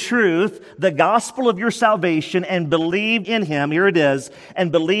word of truth, the gospel of your salvation, and believed in Him, here it is,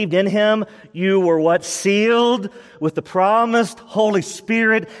 and believed in Him, you were what? Sealed with the promised Holy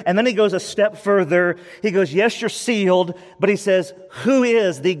Spirit. And then he goes a step further. He goes, yes, you're sealed, but he says, who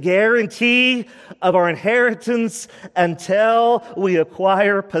is the guarantee of our inheritance until we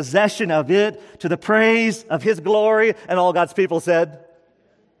acquire possession of it to the praise of His glory? And all God's people said,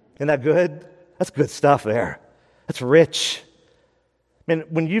 isn't that good? That's good stuff there. That's rich. And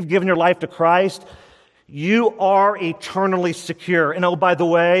when you've given your life to Christ, you are eternally secure. And oh, by the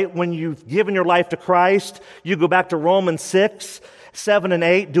way, when you've given your life to Christ, you go back to Romans 6, 7 and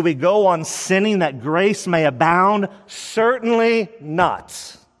 8. Do we go on sinning that grace may abound? Certainly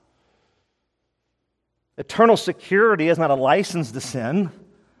not. Eternal security is not a license to sin.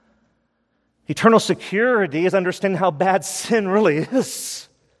 Eternal security is understanding how bad sin really is.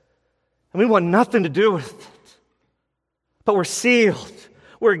 And we want nothing to do with it. But we're sealed.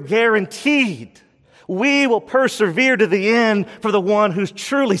 We're guaranteed. We will persevere to the end for the one who's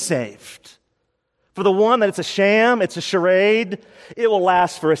truly saved. For the one that it's a sham, it's a charade, it will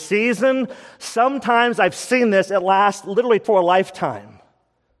last for a season. Sometimes I've seen this, it lasts literally for a lifetime.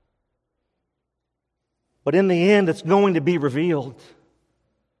 But in the end, it's going to be revealed.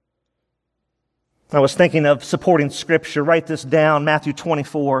 I was thinking of supporting Scripture. Write this down, Matthew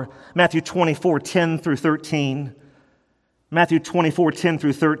 24, 10 through 13. Matthew 24, 10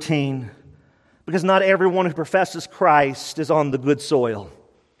 through 13. Because not everyone who professes Christ is on the good soil.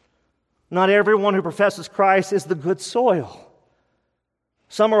 Not everyone who professes Christ is the good soil.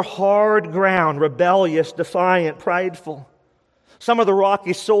 Some are hard ground, rebellious, defiant, prideful. Some are the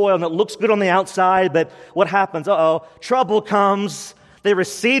rocky soil, and it looks good on the outside, but what happens? Trouble comes. They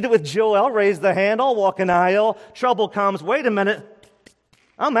receive it with joy. I'll raise the hand. I'll walk an aisle. Trouble comes. Wait a minute.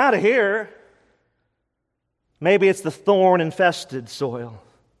 I'm out of here. Maybe it's the thorn-infested soil.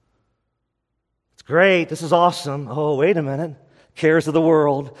 It's great. This is awesome. Oh, wait a minute. Cares of the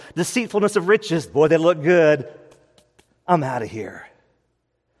world. Deceitfulness of riches. Boy, they look good. I'm out of here.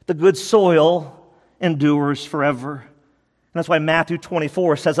 The good soil endures forever. that's why Matthew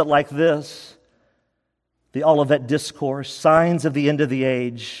 24 says it like this. The Olivet Discourse, signs of the end of the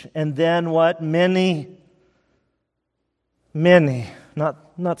age. And then what? Many,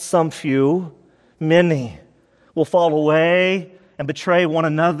 not some few, many will fall away and betray one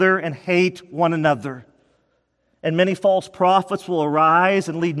another and hate one another. And many false prophets will arise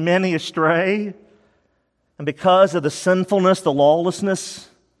and lead many astray. And because of the sinfulness, the lawlessness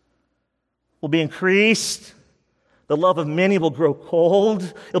will be increased. The love of many will grow cold.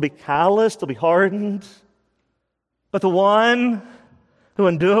 It'll be calloused. It'll be hardened. But the one who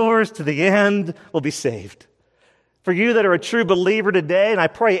endures to the end will be saved. For you that are a true believer today, and I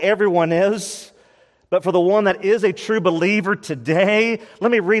pray everyone is, but for the one that is a true believer today,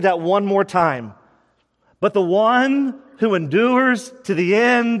 let me read that one more time. But the one who endures to the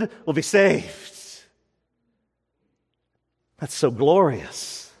end will be saved. That's so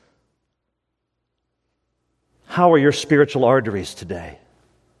glorious. How are your spiritual arteries today?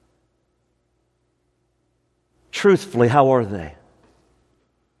 Truthfully, how are they?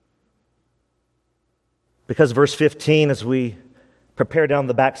 Because verse 15, as we prepare down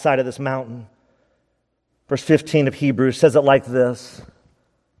the backside of this mountain, verse 15 of Hebrews says it like this.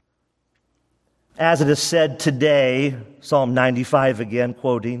 As it is said today, Psalm 95 again,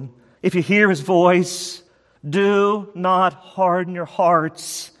 quoting, if you hear his voice, do not harden your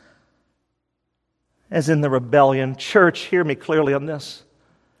hearts as in the rebellion. Church, hear me clearly on this.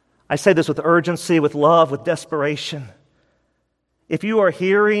 I say this with urgency, with love, with desperation. If you are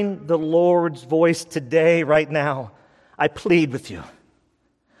hearing the Lord's voice today, right now, I plead with you.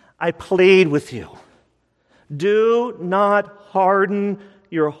 I plead with you. Do not harden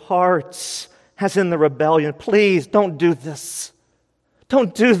your hearts as in the rebellion. Please don't do this.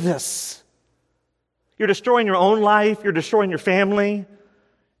 Don't do this. You're destroying your own life. You're destroying your family.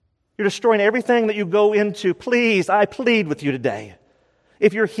 You're destroying everything that you go into. Please, I plead with you today.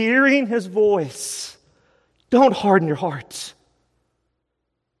 If you're hearing his voice, don't harden your hearts.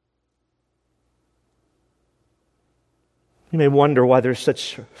 You may wonder why there's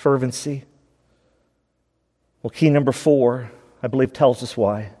such fervency. Well, key number 4, I believe, tells us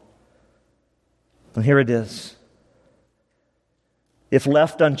why. And here it is. If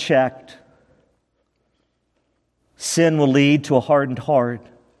left unchecked, sin will lead to a hardened heart.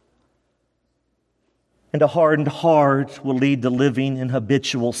 And a hardened heart will lead to living in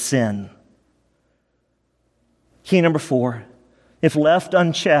habitual sin. Key number 4. If left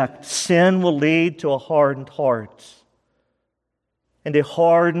unchecked, sin will lead to a hardened heart. And a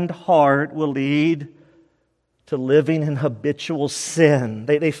hardened heart will lead to living in habitual sin.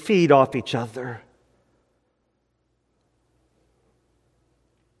 They feed off each other.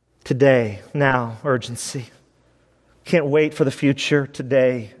 Today, now, urgency. Can't wait for the future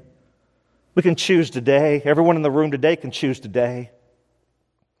today. We can choose today. Everyone in the room today can choose today.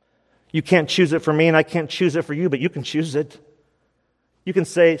 You can't choose it for me and I can't choose it for you, but you can choose it. You can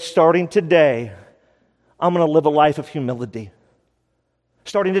say, starting today, I'm going to live a life of humility.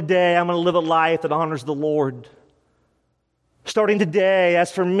 Starting today, I'm going to live a life that honors the Lord. Starting today,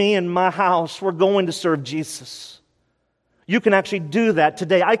 as for me and my house, we're going to serve Jesus. You can actually do that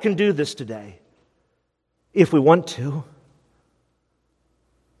today. I can do this today, if we want to.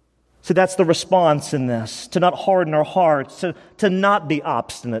 So that's the response in this, to not harden our hearts, to not be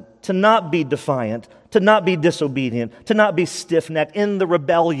obstinate, to not be defiant, to not be disobedient, to not be stiff-necked in the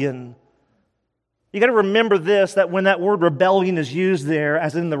rebellion. You got to remember this, that when that word rebellion is used there,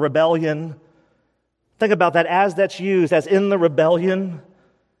 as in the rebellion, think about that as that's used, as in the rebellion,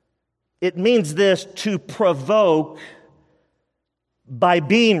 it means this, to provoke by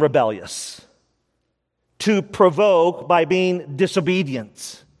being rebellious, to provoke by being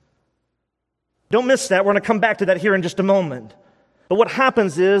disobedient. Don't miss that. We're going to come back to that here in just a moment. But what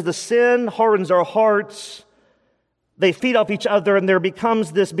happens is the sin hardens our hearts. They feed off each other, and there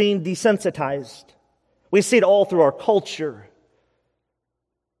becomes this being desensitized. We see it all through our culture.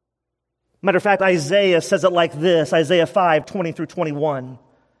 Matter of fact, Isaiah says it like this, Isaiah 5, 20 through 21.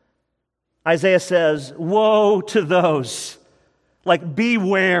 Isaiah says, woe to those, like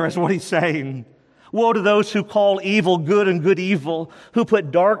beware is what he's saying. Woe to those who call evil good and good evil, who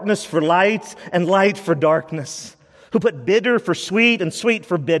put darkness for light and light for darkness, who put bitter for sweet and sweet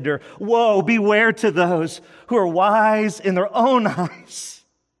for bitter. Woe, beware to those who are wise in their own eyes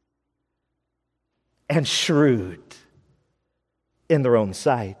and shrewd in their own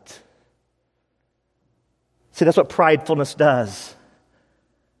sight. See, that's what pridefulness does.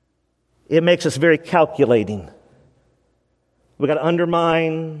 It makes us very calculating. We got to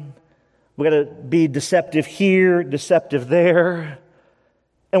undermine. We got to be deceptive here, deceptive there.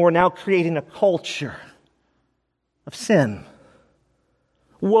 And we're now creating a culture of sin.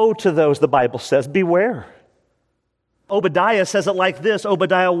 Woe to those, the Bible says, beware. Obadiah says it like this,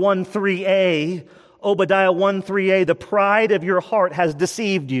 Obadiah 1:3a. Obadiah 1:3a, the pride of your heart has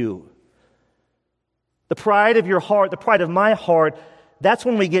deceived you. The pride of your heart, the pride of my heart, that's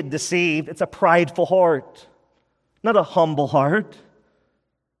when we get deceived. It's a prideful heart, not a humble heart.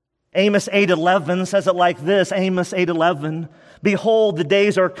 Amos 8:11 says it like this, Amos 8:11, behold, the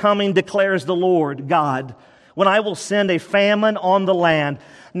days are coming, declares the Lord God, when I will send a famine on the land,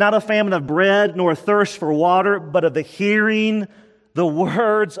 not a famine of bread nor a thirst for water, but of the hearing the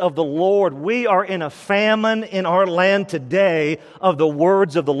words of the Lord. We are in a famine in our land today of the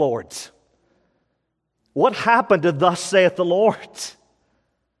words of the Lord. What happened to thus saith the Lord?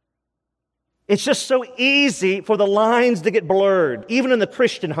 It's just so easy for the lines to get blurred, even in the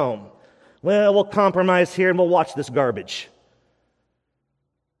Christian home. Well, we'll compromise here and we'll watch this garbage.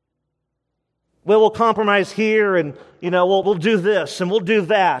 Well, we'll compromise here and, we'll do this and we'll do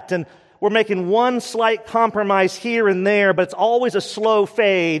that. And we're making one slight compromise here and there, but it's always a slow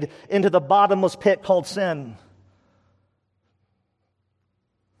fade into the bottomless pit called sin.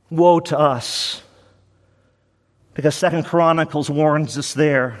 Woe to us. Because 2 Chronicles warns us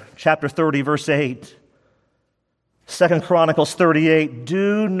there, chapter 30, verse 8. 2 Chronicles 38,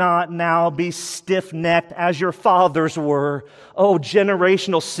 do not now be stiff-necked as your fathers were. Oh,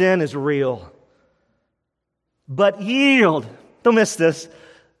 generational sin is real. But yield, don't miss this,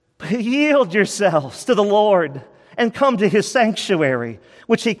 yield yourselves to the Lord and come to His sanctuary,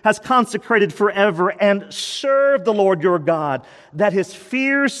 which He has consecrated forever, and serve the Lord your God, that His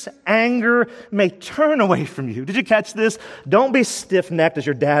fierce anger may turn away from you. Did you catch this? Don't be stiff-necked as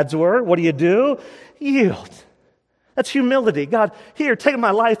your dads were. What do? Yield. That's humility. God, here, take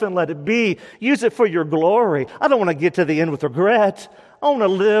my life and let it be. Use it for your glory. I don't want to get to the end with regret. I want to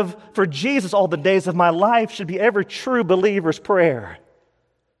live for Jesus all the days of my life, should be every true believer's prayer.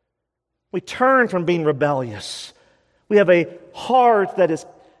 We turn from being rebellious. We have a heart that is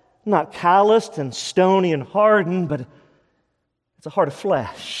not calloused and stony and hardened, but it's a heart of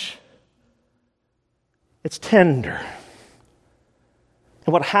flesh. It's tender.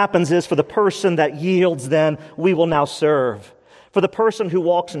 And what happens is, for the person that yields, then we will now serve. For the person who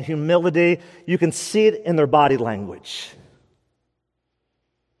walks in humility, you can see it in their body language.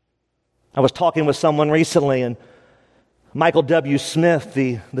 I was talking with someone recently, and Michael W. Smith,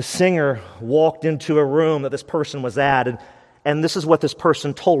 the singer, walked into a room that this person was at, and this is what this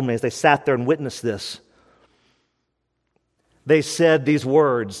person told me as they sat there and witnessed this. They said these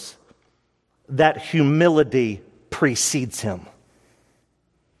words, that humility precedes him.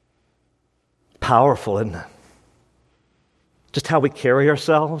 Powerful, isn't it? Just how we carry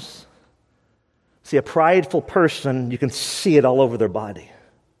ourselves. See, a prideful person, you can see it all over their body.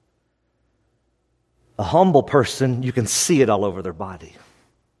 A humble person, you can see it all over their body.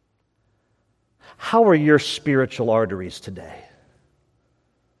 How are your spiritual arteries today?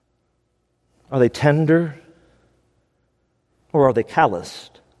 Are they tender or are they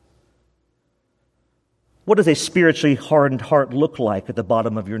calloused? What does a spiritually hardened heart look like at the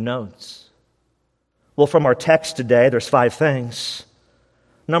bottom of your notes? Well, from our text today, there's 5 things.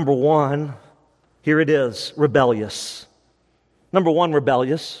 Number 1, here it is, rebellious. Number 1,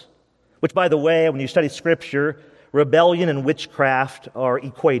 rebellious. Which, by the way, when you study Scripture, rebellion and witchcraft are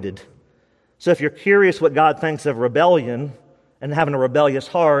equated. So if you're curious what God thinks of rebellion and having a rebellious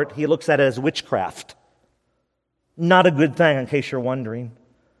heart, He looks at it as witchcraft. Not a good thing, in case you're wondering.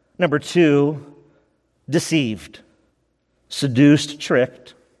 Number 2, deceived, seduced,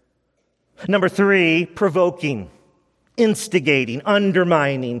 tricked. Number 3, provoking, instigating,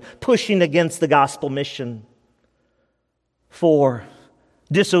 undermining, pushing against the gospel mission. 4,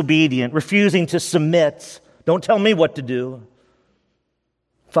 disobedient, refusing to submit. Don't tell me what to do.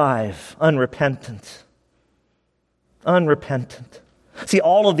 5, unrepentant. Unrepentant. See,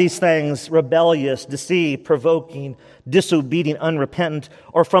 all of these things, rebellious, deceived, provoking, disobedient, unrepentant,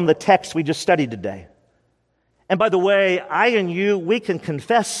 are from the text we just studied today. And by the way, I and you, we can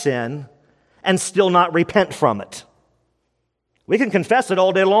confess sin and still not repent from it. We can confess it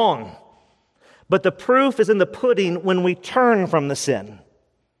all day long. But the proof is in the pudding when we turn from the sin.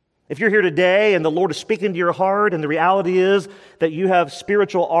 If you're here today and the Lord is speaking to your heart, and the reality is that you have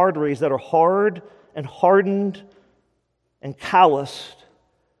spiritual arteries that are hard and hardened and calloused,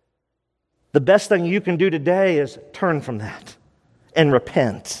 the best thing you can do today is turn from that and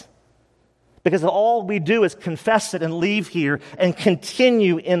repent. Because all we do is confess it and leave here and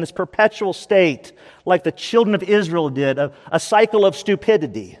continue in this perpetual state like the children of Israel did, a cycle of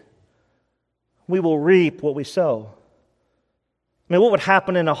stupidity. We will reap what we sow. I mean, what would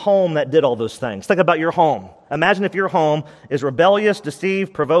happen in a home that did all those things? Think about your home. Imagine if your home is rebellious,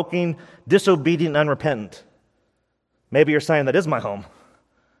 deceived, provoking, disobedient, and unrepentant. Maybe you're saying, that is my home.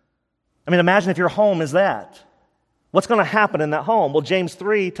 I mean, imagine if your home is that. What's going to happen in that home? Well, James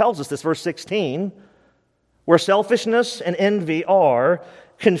 3 tells us this, verse 16, where selfishness and envy are,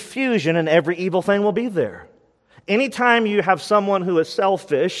 confusion and every evil thing will be there. Anytime you have someone who is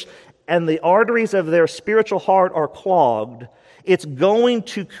selfish and the arteries of their spiritual heart are clogged, it's going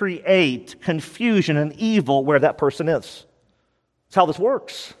to create confusion and evil where that person is. That's how this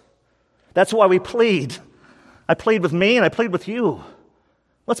works. That's why we plead. I plead with me and I plead with you.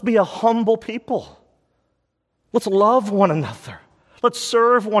 Let's be a humble people. Let's love one another. Let's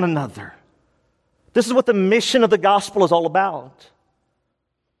serve one another. This is what the mission of the gospel is all about.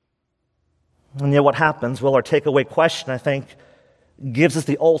 And yet what happens? Well, our takeaway question, I think, gives us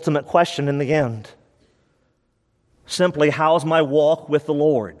the ultimate question in the end. Simply, how's my walk with the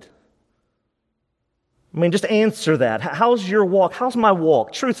Lord? I mean, just answer that. How's your walk? How's my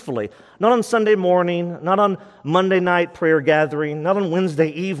walk? Truthfully. Not on Sunday morning, not on Monday night prayer gathering, not on Wednesday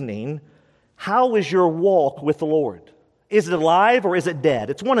evening. How is your walk with the Lord? Is it alive or is it dead?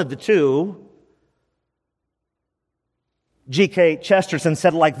 It's one of the two. G.K. Chesterton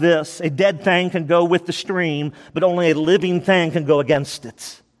said it like this: a dead thing can go with the stream, but only a living thing can go against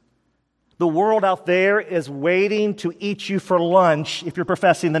it. The world out there is waiting to eat you for lunch if you're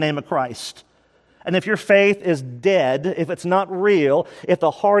professing the name of Christ. And if your faith is dead, if it's not real, if the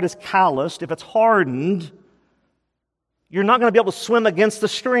heart is calloused, if it's hardened, you're not going to be able to swim against the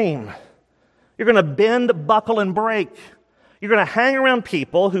stream. You're going to bend, buckle, and break. You're going to hang around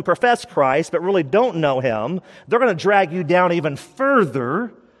people who profess Christ but really don't know Him. They're going to drag you down even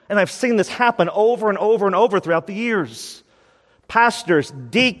further. And I've seen this happen over and over and over throughout the years. Pastors,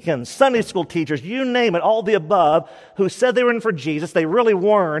 deacons, Sunday school teachers, you name it, all the above, who said they were in for Jesus, they really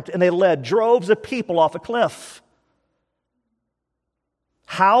weren't, and they led droves of people off a cliff.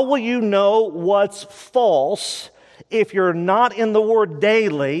 How will you know what's false if you're not in the Word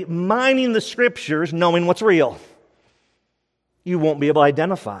daily, mining the Scriptures, knowing what's real? You won't be able to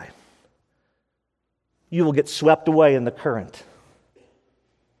identify. You will get swept away in the current.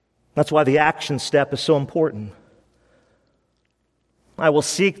 That's why the action step is so important. I will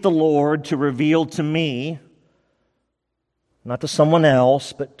seek the Lord to reveal to me, not to someone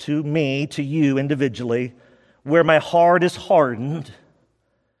else, but to me, to you individually, where my heart is hardened,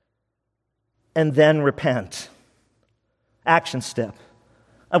 and then repent. Action step.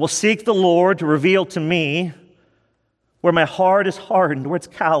 I will seek the Lord to reveal to me where my heart is hardened, where it's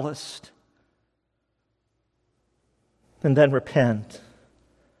calloused, and then repent.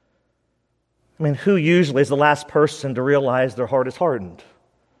 I mean, who usually is the last person to realize their heart is hardened?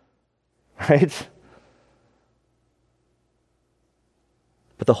 Right?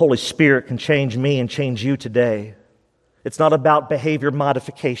 But the Holy Spirit can change me and change you today. It's not about behavior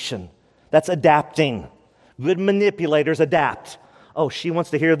modification. That's adapting. Good manipulators adapt. Oh, she wants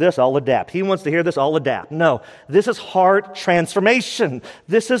to hear this, I'll adapt. He wants to hear this, I'll adapt. No, this is heart transformation.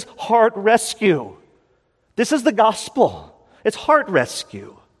 This is heart rescue. This is the gospel. It's heart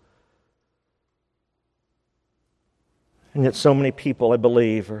rescue. And yet so many people, I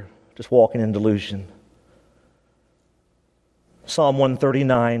believe, are just walking in delusion. Psalm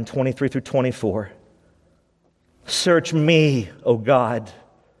 139, 23 through 24. Search me, O God,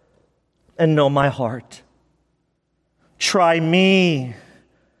 and know my heart. Try me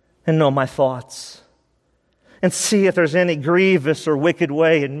and know my thoughts. And see if there's any grievous or wicked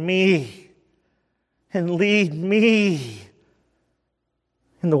way in me. And lead me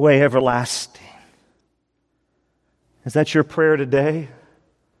in the way everlasting. Is that your prayer today?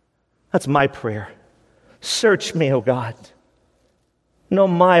 That's my prayer. Search me, O God. Know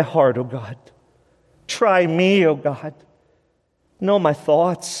my heart, O God. Try me, O God. Know my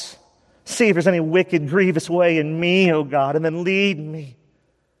thoughts. See if there's any wicked, grievous way in me, O God, and then lead me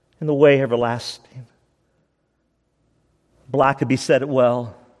in the way everlasting. Blackaby said it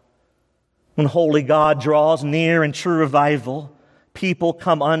well. When holy God draws near in true revival, people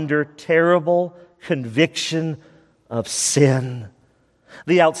come under terrible conviction of sin.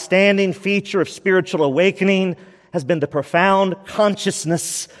 The outstanding feature of spiritual awakening has been the profound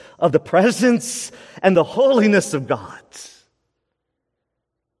consciousness of the presence and the holiness of God.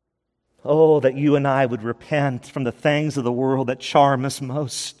 Oh, that you and I would repent from the things of the world that charm us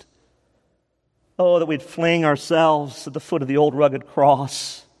most. Oh, that we'd fling ourselves at the foot of the old rugged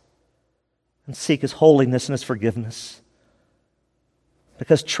cross and seek His holiness and His forgiveness.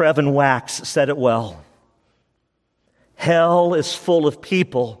 Because Trevin Wax said it well. Hell is full of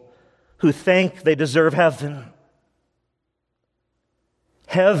people who think they deserve heaven.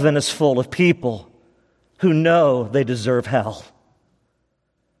 Heaven is full of people who know they deserve hell.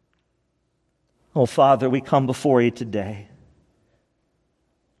 Oh, Father, we come before you today.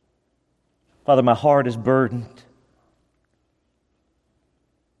 Father, my heart is burdened.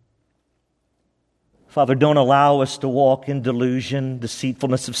 Father, don't allow us to walk in delusion,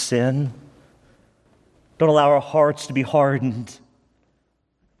 deceitfulness of sin. Don't allow our hearts to be hardened.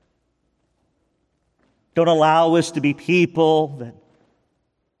 Don't allow us to be people that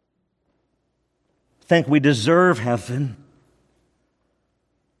think we deserve heaven.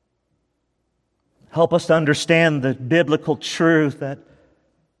 Help us to understand the biblical truth that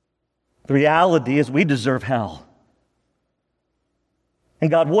the reality is we deserve hell. And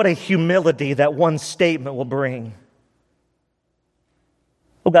God, what a humility that one statement will bring.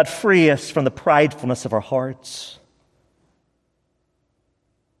 Oh God, free us from the pridefulness of our hearts.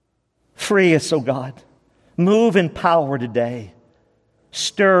 Free us, oh God. Move in power today.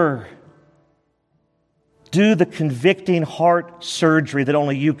 Stir. Do the convicting heart surgery that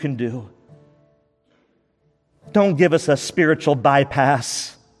only you can do. Don't give us a spiritual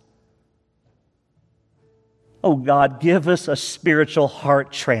bypass. Oh God, give us a spiritual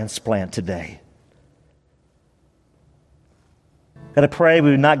heart transplant today. God, I pray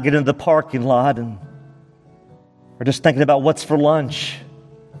we would not get into the parking lot and we're just thinking about what's for lunch.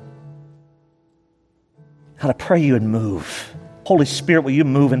 God, I pray you would move. Holy Spirit, will you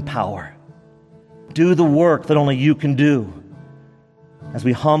move in power? Do the work that only you can do as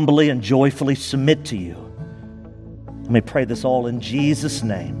we humbly and joyfully submit to you. And we pray this all in Jesus'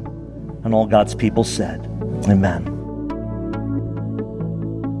 name. And all God's people said, amen.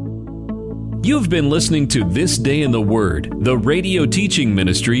 You've been listening to This Day in the Word, the radio teaching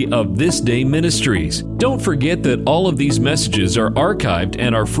ministry of This Day Ministries. Don't forget that all of these messages are archived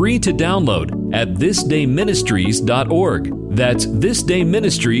and are free to download at thisdayministries.org. That's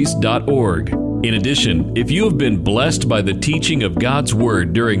thisdayministries.org. In addition, if you have been blessed by the teaching of God's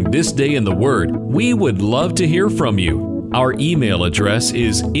Word during This Day in the Word, we would love to hear from you. Our email address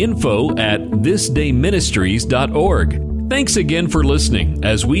is info@thisdayministries.org. Thanks again for listening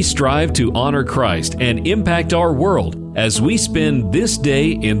as we strive to honor Christ and impact our world as we spend this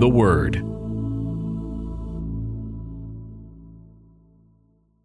day in the Word.